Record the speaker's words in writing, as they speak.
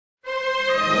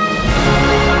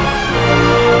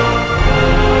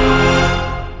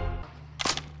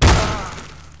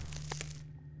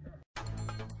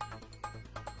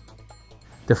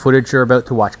The footage you're about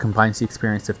to watch combines the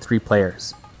experience of 3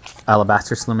 players: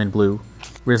 Alabaster Slim in blue,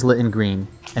 Rizla in green,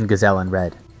 and Gazelle in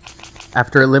red.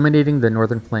 After eliminating the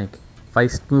northern flank,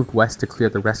 Feist moved west to clear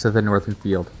the rest of the northern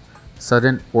field.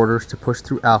 Sudden orders to push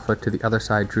through Alpha to the other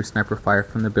side drew sniper fire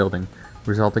from the building,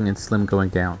 resulting in Slim going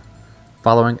down.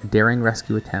 Following a daring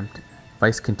rescue attempt,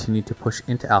 Feist continued to push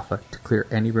into Alpha to clear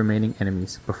any remaining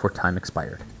enemies before time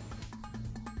expired.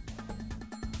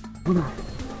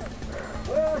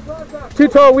 Too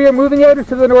tall, we are moving out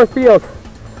into the north field.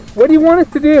 What do you want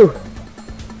us to do?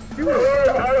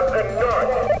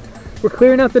 We're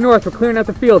clearing out the north, we're clearing out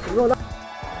the field.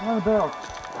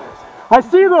 I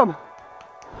see them!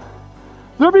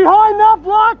 They're behind that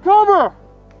black cover!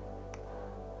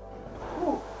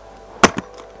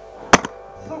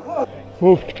 So close!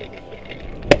 Move.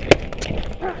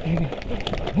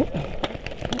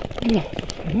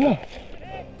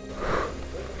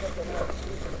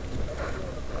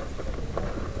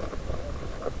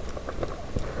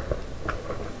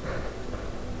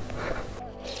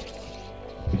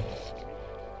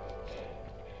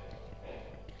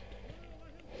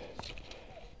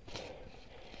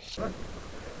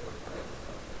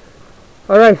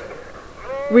 All right,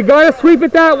 we gotta sweep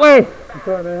it that way.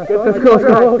 Sorry, man. Let's go.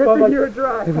 Good to hear it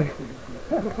dry.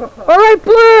 All right,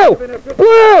 blue,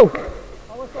 blue.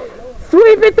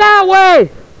 Sweep it that way.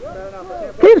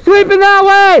 Keep sweeping that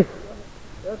way.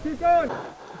 Let's keep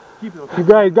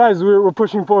going. You guys, we're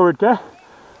pushing forward, okay?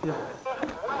 Yeah.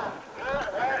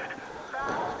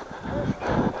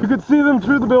 You can see them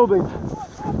through the building.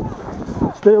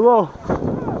 Stay low.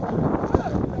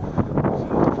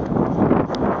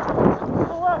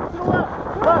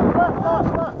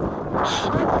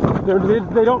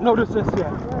 They don't notice this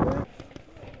yet.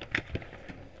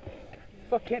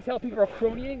 Fuck, can't tell if people are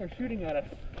cronying or shooting at us.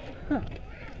 Huh.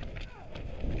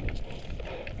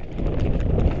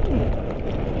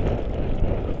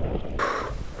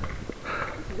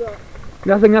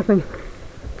 Nothing.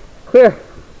 Clear.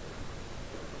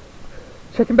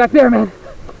 Checking back there, man.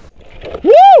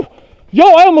 Woo! Yo,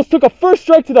 I almost took a first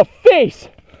strike to the face.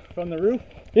 From the roof?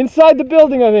 Inside the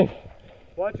building, I think.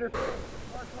 Watch your...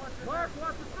 Mark,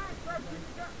 watch the face.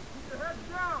 Keep your head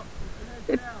down.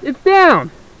 It's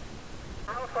down.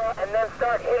 Alpha, and then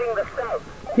start hitting the south.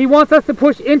 He wants us to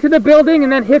push into the building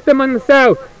and then hit them on the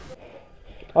south.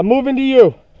 I'm moving to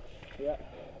you. Yeah.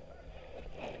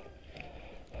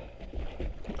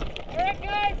 Alright,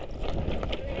 guys.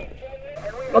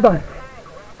 Hold on.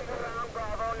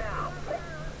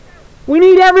 We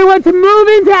need everyone to move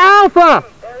into Alpha.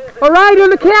 All right, on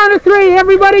the count of 3,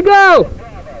 everybody go. 1, 2,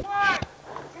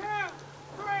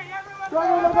 3, everyone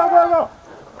Go.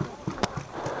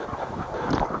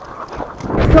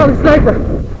 I saw the sniper.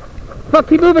 Fuck,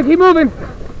 keep moving.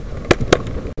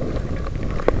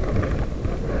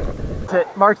 Hit.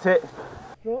 Mark's hit.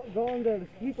 Go on there.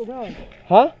 Sweep around.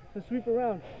 Huh? Let's sweep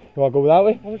around. You want to go that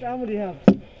way? How much ammo do you have?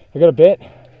 I got a bit. How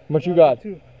much you got?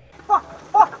 2.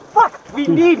 Fuck. We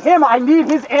need him. I need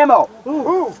his ammo.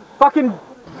 Ooh. Fucking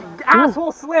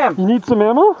asshole Slim. You need some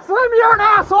ammo? Slim, you're an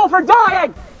asshole for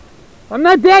dying. I'm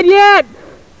not dead yet.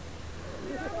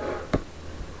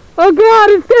 Oh God,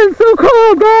 it's getting so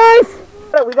cold, guys.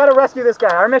 We gotta rescue this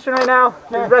guy. Our mission right now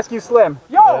is rescue Slim.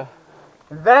 Yo. Yeah.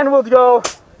 And then we'll go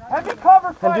Heavy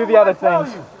cover and do the other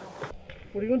things.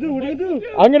 What are you gonna do?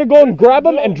 I'm gonna go and grab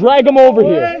him and drag him over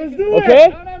here. Let's do it. Okay?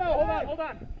 No. Hold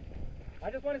on. I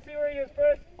just want to see where he is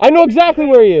first. I know exactly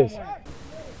where he is.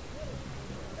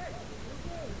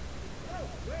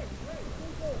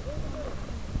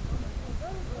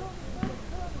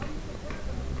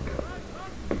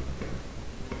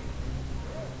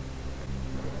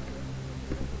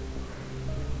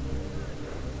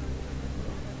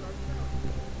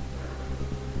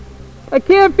 I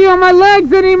can't feel my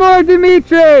legs anymore,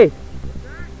 Dimitri.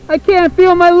 I can't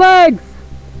feel my legs.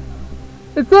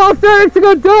 It's all starting to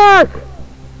go dark.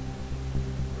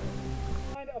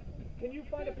 Can you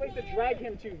find a place to drag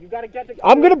him to? You gotta get to.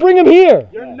 I'm gonna bring him here.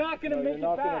 You're not gonna make it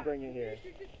back. Gonna bring you here.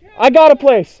 I got a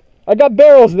place. I got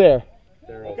barrels there.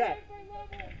 Okay.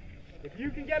 If you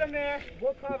can get him there,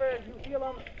 we'll cover. You heal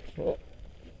him.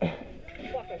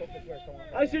 Fuck, I hope this works.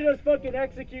 I should just fucking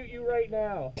execute you right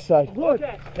now. Side. Look.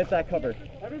 Okay. Hit that cover.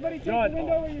 Everybody take the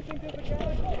window where you think there's a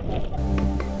guy.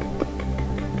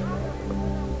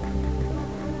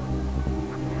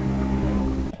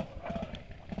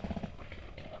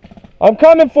 I'm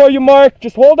coming for you, Mark.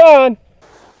 Just hold on.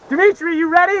 Dimitri, you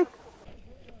ready?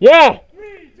 Yeah.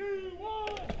 3, 2,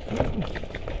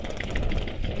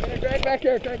 1. Drag back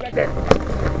here.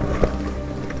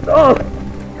 Oh,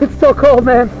 it's so cold,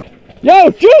 man.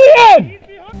 Yo, Julian!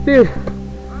 Dude,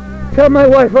 Tell my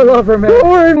wife I love her, man. Don't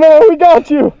worry, man, we got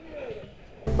you.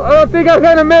 I don't think I'm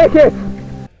gonna make it.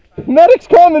 Medic's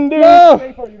coming, dude. No.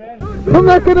 I'm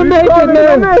not gonna make it,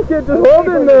 man. Make it. Just hold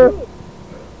in there.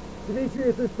 Dimitri,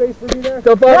 is there space for me there?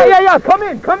 Yeah, come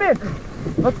in.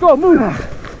 Let's go, move.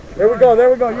 There we go.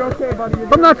 You're okay, buddy.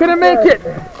 I'm not gonna make it.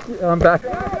 I'm back. I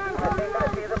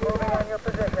see them moving on your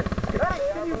position.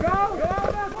 Can you go?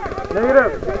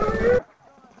 Negative.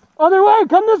 Other way.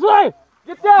 Come this way.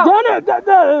 Get down. Get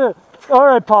it. All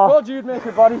right, Paul. Told you you'd make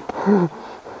it, buddy.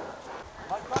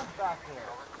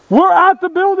 We're at the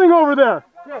building over there.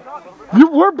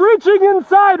 We're breaching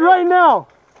inside right now.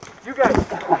 You guys.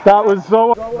 That was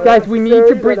so... Guys, we need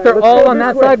to breach. They're all on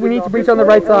that side. We need to breach on the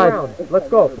right side. Let's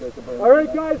go. All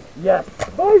right, guys. Yes.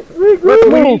 Boys,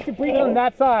 regroup. We need to breach on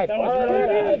that side.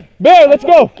 Bear, let's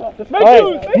go. Let's make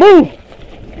All right, move.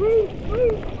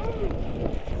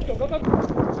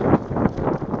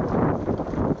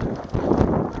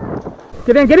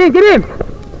 Get in.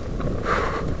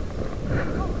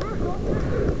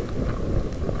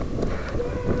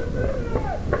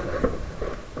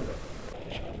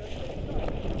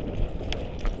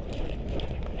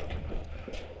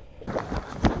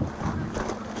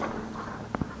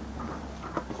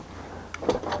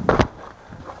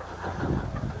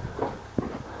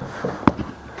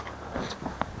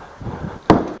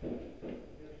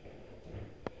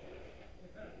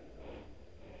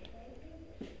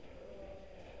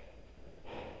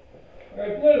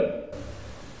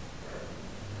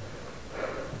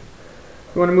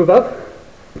 You want to move up?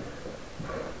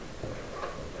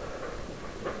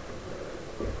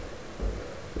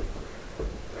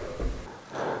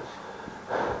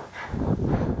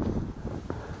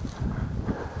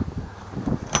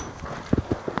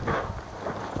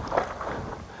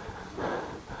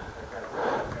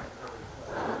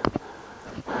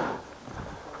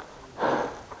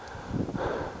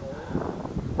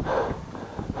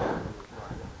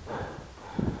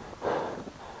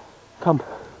 Come.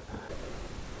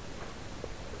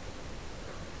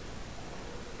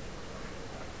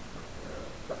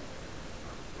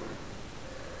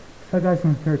 That guy's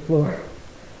on the third floor,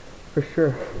 for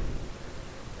sure.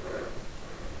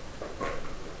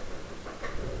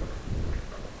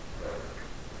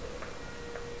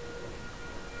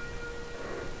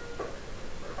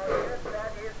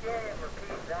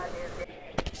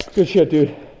 Good shit,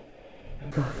 dude.